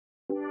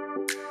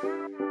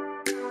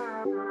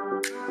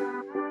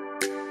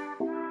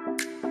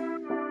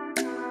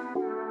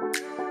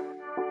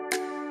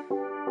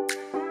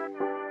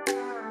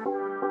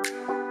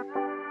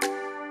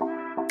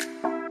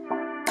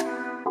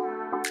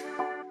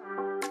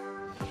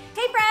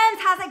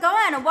how's it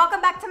going? Welcome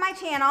back to my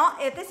channel.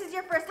 If this is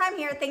your first time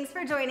here, thanks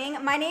for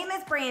joining. My name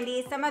is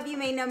Brandy. Some of you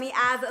may know me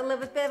as Live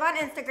with Bib on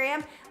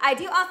Instagram. I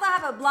do also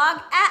have a blog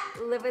at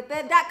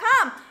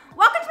livewithbib.com.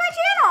 Welcome to my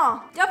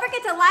channel. Don't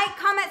forget to like,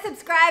 comment,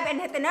 subscribe,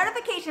 and hit the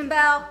notification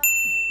bell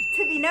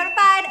to be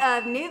notified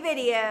of new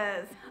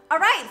videos. All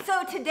right,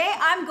 so today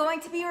I'm going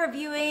to be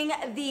reviewing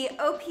the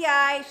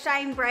OPI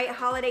Shine Bright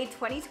Holiday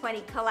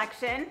 2020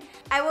 collection.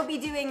 I will be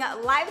doing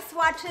live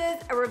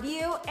swatches, a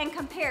review, and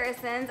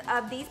comparisons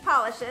of these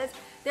polishes.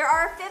 There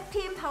are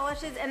 15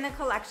 polishes in the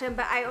collection,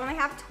 but I only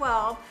have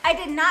 12. I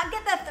did not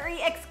get the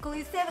 3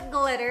 exclusive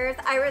glitters.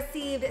 I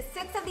received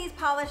 6 of these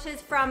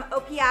polishes from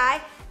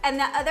OPI, and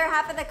the other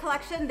half of the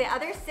collection, the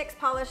other 6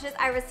 polishes,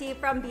 I received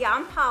from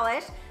Beyond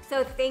Polish.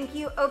 So thank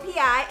you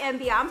OPI and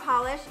Beyond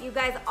Polish. You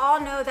guys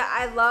all know that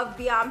I love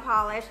Beyond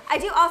Polish. I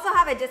do also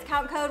have a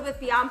discount code with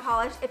Beyond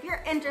Polish. If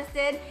you're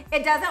interested,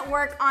 it doesn't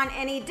work on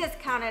any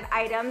discounted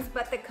items,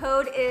 but the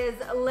code is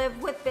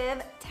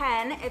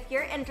livewithbib10 if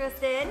you're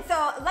interested.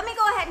 So let me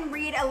go ahead and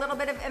read a little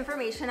bit of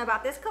information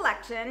about this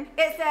collection.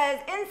 It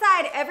says,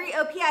 inside every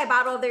OPI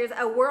bottle, there's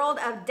a world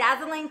of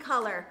dazzling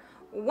color.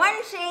 One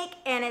shake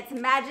and its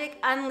magic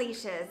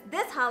unleashes.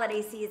 This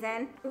holiday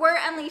season, we're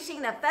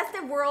unleashing the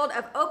festive world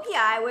of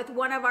OPI with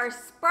one of our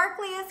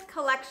sparkliest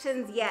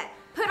collections yet.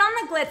 Put on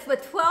the glitz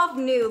with 12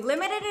 new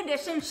limited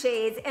edition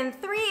shades and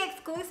 3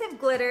 exclusive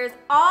glitters,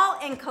 all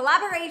in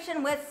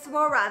collaboration with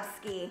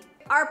Swarovski.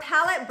 Our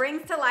palette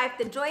brings to life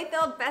the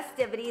joy-filled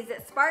festivities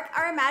that spark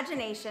our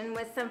imagination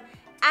with some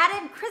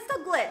added crystal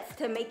glitz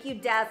to make you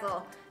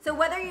dazzle. So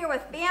whether you're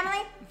with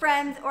family,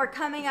 friends, or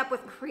coming up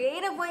with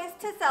creative ways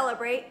to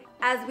celebrate,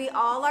 as we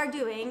all are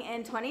doing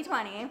in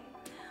 2020,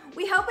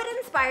 we hope it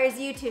inspires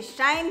you to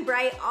shine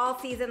bright all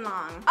season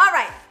long. All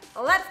right,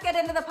 let's get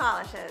into the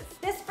polishes.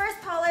 This first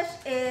polish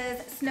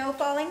is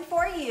Snowfalling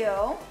for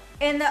You.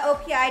 In the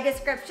OPI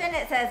description,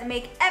 it says,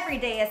 make every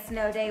day a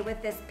snow day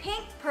with this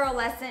pink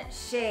pearlescent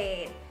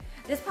shade.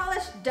 This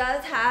polish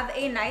does have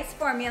a nice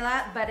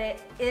formula, but it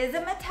is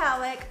a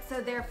metallic, so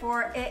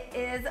therefore it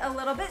is a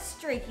little bit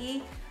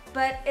streaky,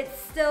 but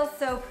it's still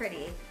so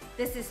pretty.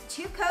 This is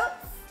 2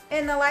 coats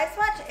in the live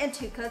swatch and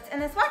 2 coats in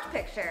the swatch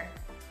picture.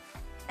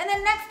 And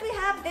then next we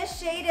have this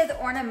shade is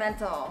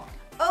Ornamental.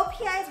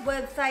 OPI's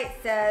website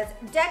says,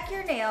 deck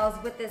your nails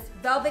with this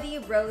velvety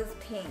rose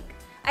pink.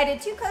 I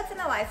did 2 coats in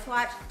the live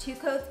swatch, 2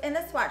 coats in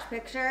the swatch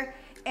picture,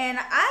 and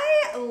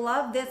I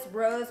love this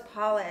rose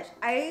polish.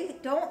 I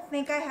don't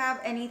think I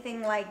have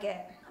anything like it.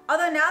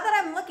 Although now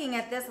that I'm looking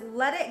at this,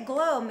 Let It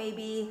Glow may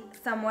be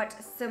somewhat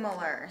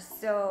similar.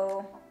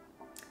 So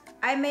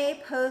I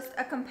may post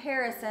a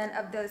comparison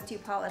of those 2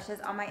 polishes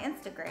on my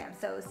Instagram,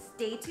 so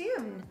stay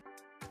tuned.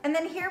 And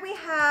then here we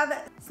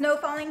have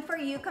Snowfalling for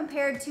You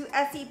compared to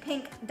Essie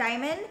Pink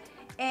Diamond,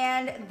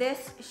 and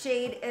this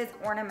shade is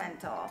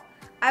Ornamental.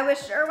 I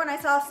was sure when I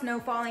saw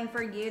Snowfalling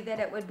for You that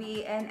it would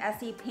be an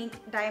Essie Pink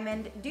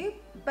Diamond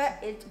dupe, but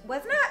it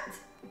was not.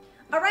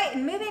 All right,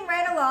 and moving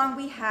right along,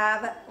 we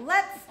have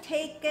Let's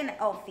Take an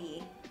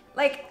Elfie.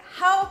 Like,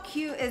 how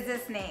cute is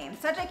this name?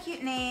 Such a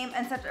cute name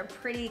and such a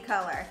pretty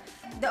color.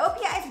 The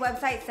OPI's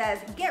website says,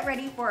 get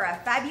ready for a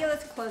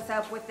fabulous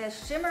close-up with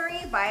this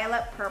shimmery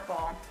violet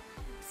purple.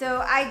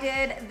 So I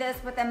did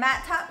this with a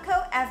matte top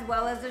coat as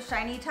well as a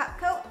shiny top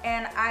coat,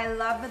 and I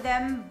love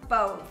them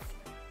both.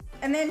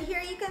 And then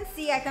here you can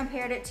see I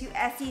compared it to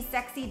Essie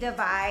Sexy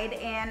Divide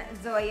and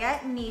Zoya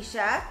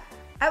Nisha.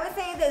 I would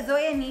say that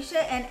Zoya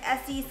Nisha and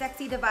Essie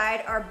Sexy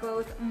Divide are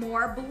both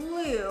more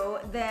blue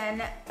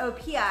than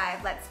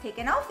OPI Let's Take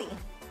an Elfie.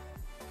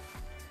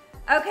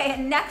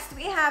 Okay, next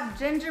we have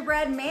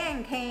Gingerbread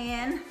Man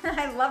Can.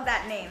 I love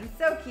that name,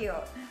 so cute.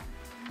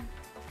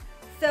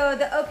 So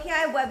the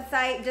OPI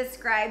website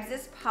describes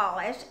this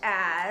polish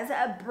as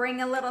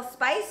bring a little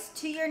spice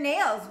to your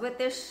nails with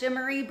this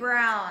shimmery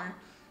brown.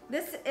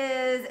 This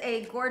is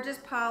a gorgeous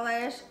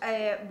polish,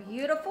 a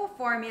beautiful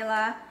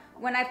formula.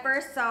 When I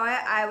first saw it,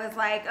 I was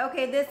like,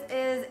 okay, this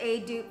is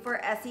a dupe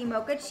for Essie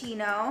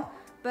Mochaccino.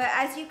 But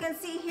as you can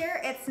see here,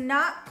 it's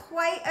not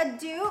quite a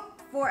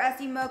dupe for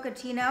Essie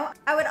Mochaccino.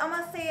 I would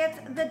almost say it's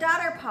the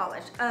daughter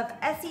polish of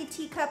Essie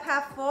Teacup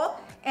Half Full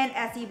and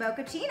Essie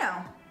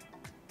Mochaccino.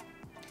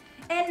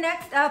 And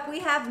next up, we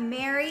have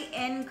Mary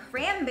in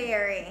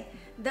Cranberry.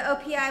 The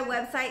OPI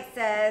website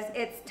says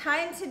it's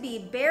time to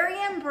be berry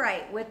and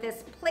bright with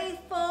this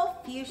playful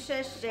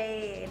fuchsia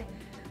shade.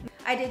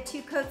 I did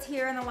 2 coats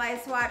here in the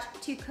live swatch,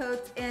 2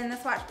 coats in the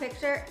swatch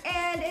picture,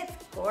 and it's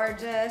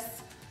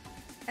gorgeous.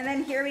 And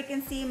then here we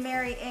can see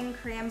Mary in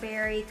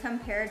Cranberry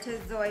compared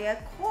to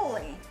Zoya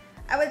Coley.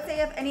 I would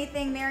say if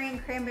anything, Mary in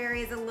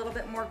Cranberry is a little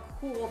bit more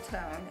cool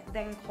toned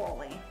than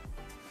Coley.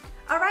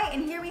 All right,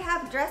 and here we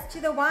have Dress to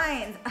the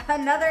Wines,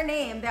 another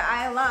name that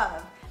I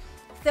love.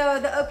 So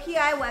the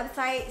OPI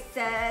website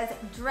says,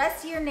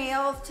 dress your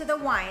nails to the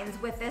wines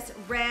with this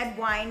red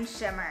wine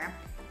shimmer.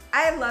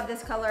 I love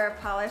this color of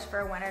polish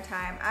for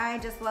wintertime. I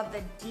just love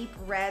the deep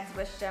reds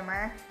with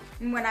shimmer.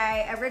 And when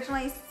I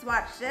originally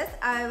swatched this,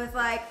 I was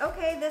like,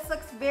 okay, this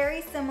looks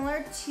very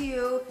similar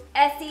to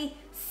Essie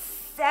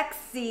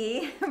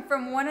sexy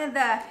from one of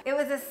the, it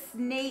was a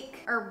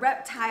snake or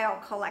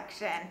reptile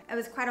collection. It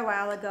was quite a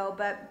while ago,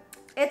 but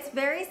it's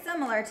very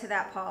similar to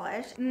that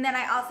polish. And then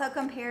I also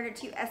compared it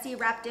to Essie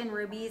Wrapped in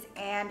Rubies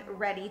and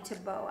Ready to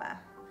Boa.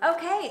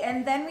 Okay,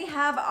 and then we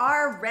have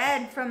our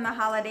red from the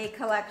holiday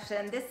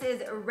collection. This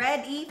is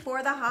Ready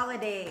for the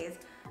Holidays.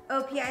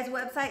 OPI's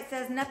website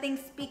says nothing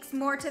speaks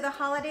more to the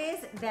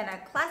holidays than a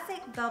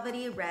classic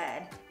velvety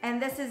red. And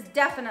this is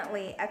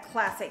definitely a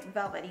classic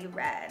velvety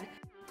red.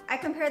 I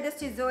compared this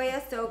to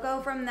Zoya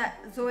Soko from the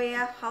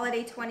Zoya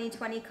Holiday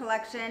 2020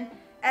 collection,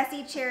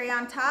 Essie Cherry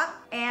on top,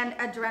 and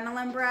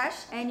Adrenaline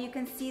Brush, and you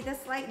can see the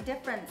slight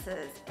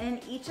differences in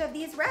each of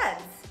these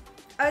reds.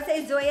 I would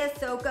say Zoya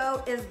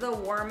Soko is the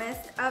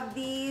warmest of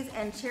these,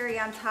 and Cherry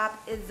on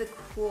top is the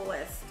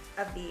coolest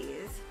of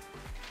these.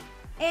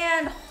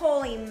 And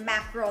holy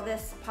mackerel,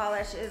 this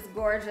polish is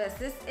gorgeous.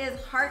 This is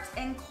Heart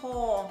and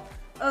Coal.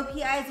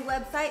 OPI's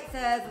website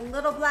says,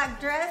 little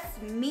black dress,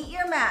 meet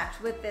your match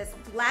with this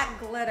black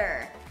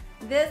glitter.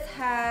 This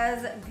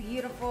has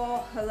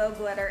beautiful hello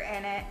glitter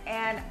in it,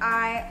 and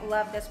I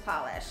love this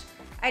polish.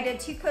 I did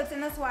 2 coats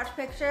in the swatch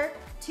picture,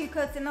 2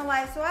 coats in the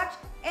live swatch,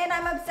 and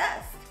I'm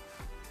obsessed.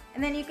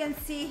 And then you can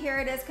see here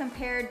it is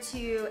compared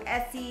to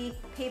Essie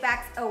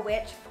Payback's A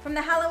Witch from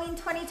the Halloween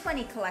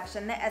 2020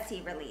 collection that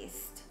Essie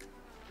released.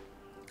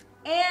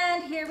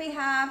 And here we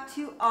have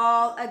To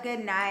All a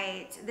Good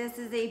Night. This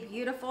is a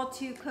beautiful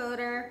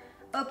 2-coater.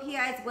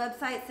 OPI's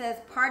website says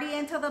party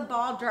until the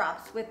ball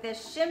drops with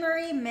this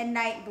shimmery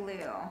midnight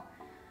blue.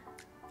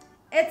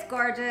 It's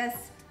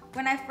gorgeous.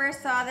 When I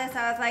first saw this,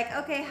 I was like,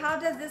 okay, how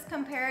does this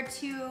compare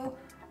to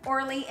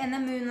Orly in the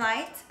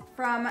Moonlight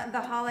from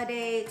the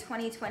Holiday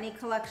 2020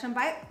 collection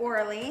by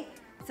Orly?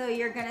 So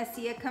you're gonna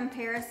see a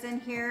comparison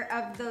here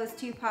of those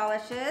 2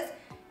 polishes.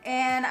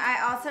 And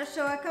I also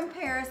show a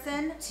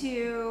comparison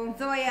to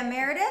Zoya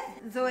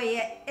Meredith,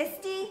 Zoya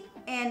Isti,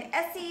 and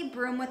Essie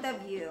Broom with a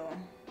View.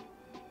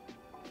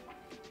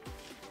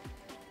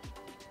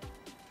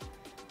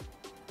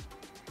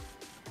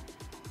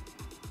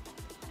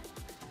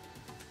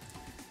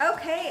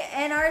 Okay,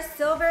 and our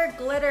silver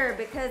glitter,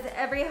 because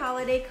every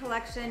holiday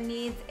collection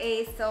needs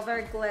a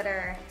silver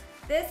glitter.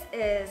 This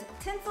is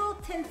Tinsel,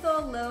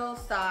 Tinsel, Little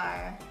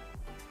Star.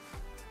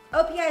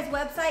 OPI's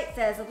website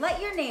says,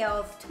 let your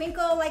nails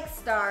twinkle like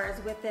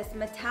stars with this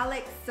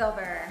metallic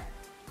silver.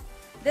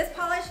 This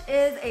polish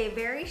is a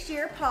very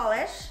sheer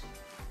polish.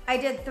 I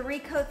did 3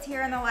 coats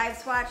here in the live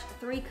swatch,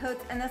 3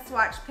 coats in the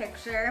swatch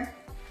picture.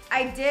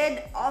 I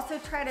did also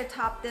try to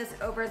top this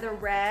over the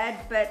red,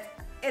 but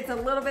it's a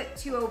little bit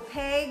too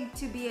opaque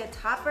to be a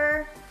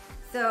topper.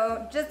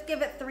 So just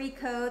give it 3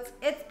 coats.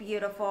 It's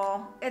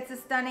beautiful. It's a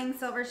stunning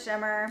silver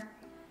shimmer.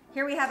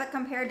 Here we have it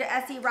compared to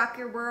Essie Rock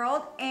Your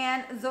World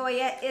and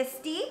Zoya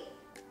Isti.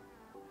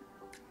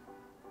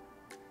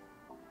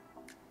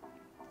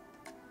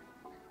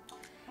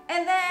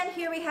 And then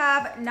here we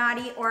have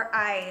Naughty or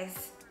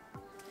Ice.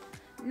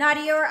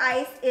 Naughty or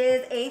Ice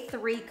is a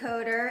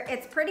 3-coater.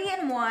 It's pretty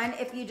in one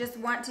if you just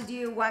want to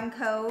do 1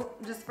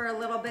 coat just for a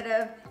little bit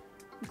of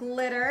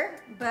glitter,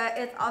 but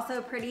it's also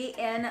pretty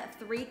in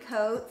 3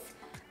 coats.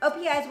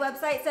 OPI's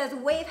website says,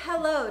 wave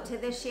hello to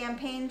this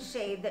champagne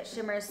shade that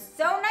shimmers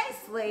so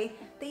nicely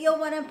that you'll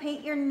want to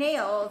paint your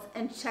nails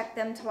and check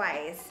them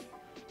twice.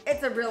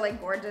 It's a really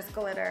gorgeous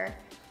glitter.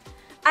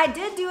 I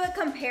did do a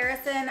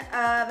comparison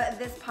of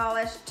this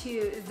polish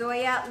to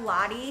Zoya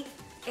Lottie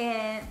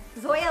and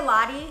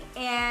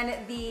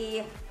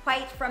the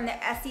white from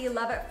the Essie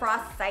Love It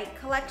Frost Sight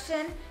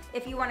collection.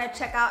 If you want to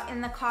check out in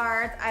the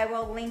cards, I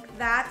will link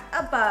that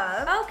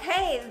above.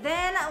 Okay,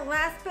 then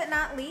last but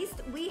not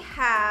least, we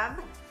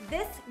have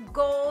this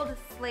gold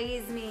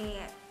slays me.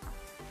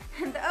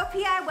 The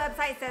OPI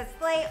website says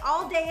slay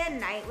all day and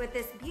night with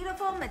this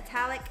beautiful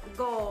metallic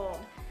gold.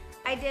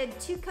 I did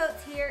 2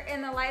 coats here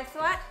in the live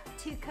swatch,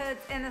 2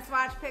 coats in the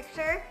swatch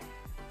picture.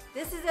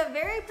 This is a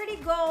very pretty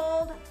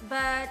gold,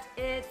 but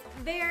it's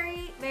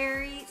very,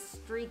 very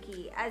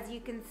streaky, as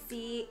you can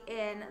see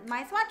in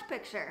my swatch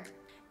picture.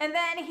 And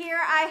then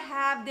here I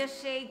have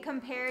this shade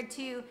compared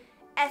to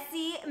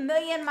Essie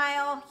Million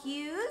Mile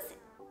Hues,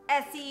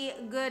 Essie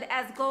Good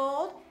as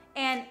Gold,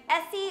 and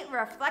Essie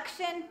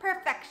Reflection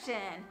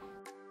Perfection.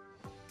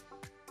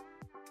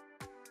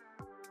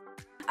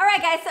 All right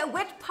guys, so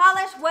which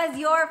polish was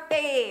your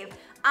fave?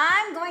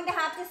 I'm going to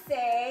have to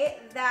say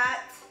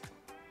that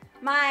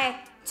my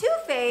 2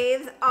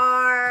 faves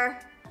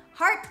are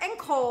Heart and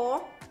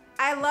Coal.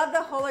 I love the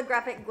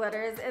holographic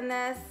glitters in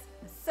this,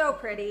 so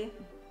pretty.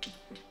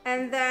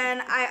 And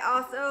then I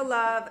also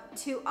love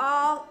To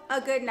All a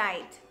Good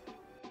Night.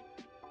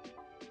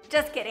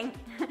 Just kidding.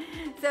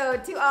 So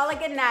To All a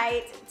Good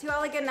Night. To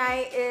All a Good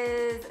Night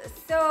is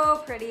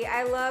so pretty.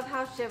 I love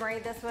how shimmery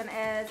this one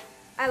is.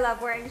 I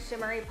love wearing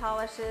shimmery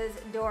polishes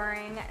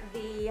during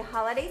the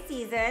holiday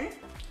season.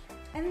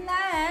 And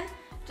then,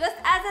 just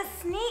as a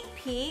sneak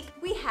peek,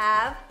 we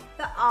have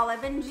the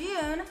Olive in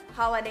June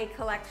holiday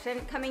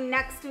collection coming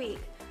next week.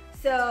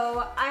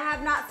 So I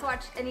have not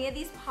swatched any of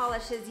these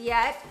polishes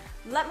yet,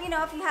 Let me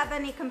know if you have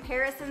any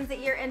comparisons that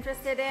you're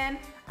interested in.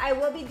 I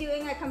will be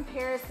doing a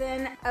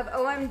comparison of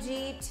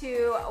OMG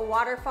to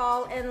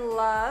Waterfall in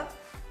Love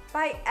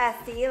by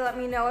Essie. Let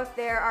me know if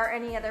there are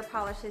any other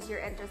polishes you're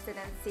interested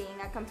in seeing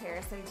a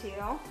comparison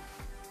to.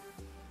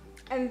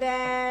 And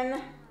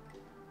then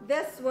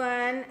this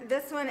one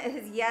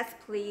is Yes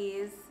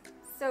Please.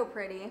 So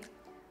pretty.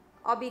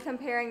 I'll be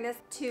comparing this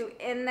to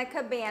In the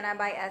Cabana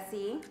by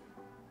Essie.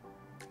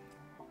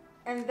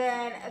 And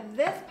then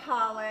this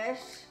polish,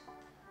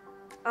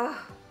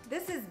 oh,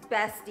 this is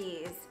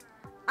Besties.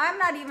 I'm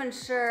not even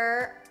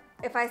sure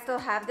if I still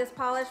have this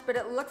polish, but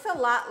it looks a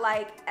lot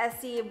like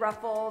Essie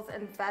Ruffles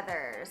and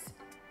Feathers.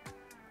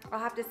 I'll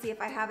have to see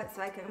if I have it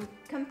so I can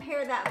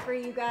compare that for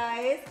you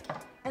guys.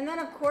 And then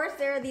of course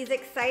there are these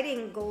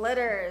exciting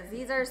glitters.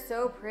 These are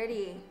so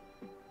pretty.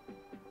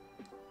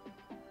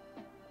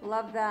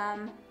 Love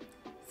them.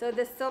 So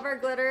the silver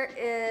glitter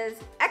is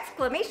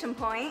exclamation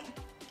point.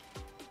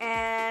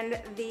 And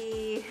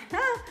the,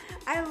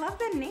 I love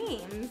the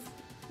names.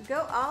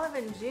 Go Olive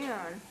and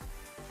June.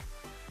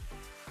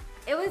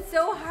 It was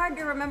so hard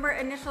to remember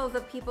initials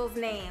of people's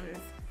names.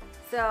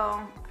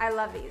 So I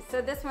love these. So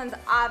this one's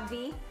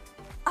Obvi.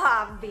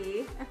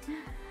 Obvi.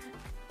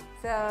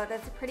 So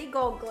that's a pretty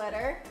gold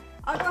glitter.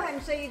 I'll go ahead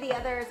and show you the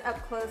others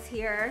up close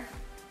here.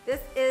 This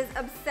is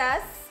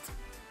Obsessed.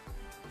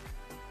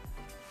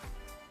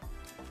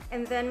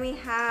 And then we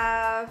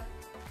have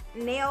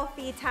Nail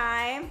Fee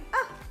Time.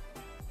 Oh,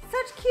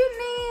 such cute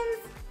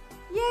names.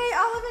 Yay,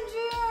 Olive and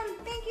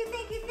June. Thank you,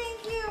 thank you,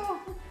 thank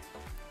you.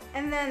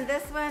 And then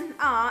this one,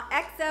 aw,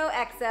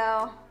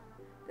 XOXO.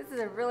 This is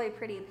a really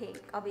pretty pink.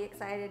 I'll be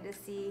excited to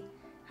see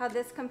how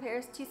this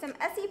compares to some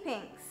Essie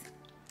pinks.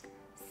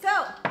 So,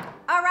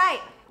 all right,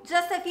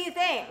 just a few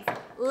things.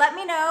 Let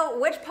me know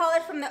which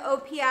polish from the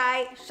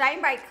OPI Shine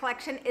Bright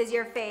collection is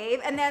your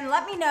fave, and then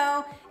let me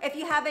know if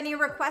you have any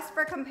requests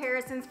for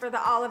comparisons for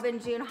the Olive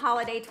and June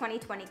Holiday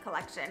 2020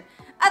 collection.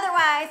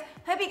 Otherwise,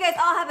 hope you guys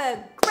all have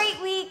a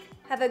great week.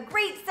 Have a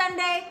great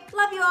Sunday.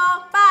 Love you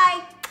all.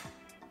 Bye.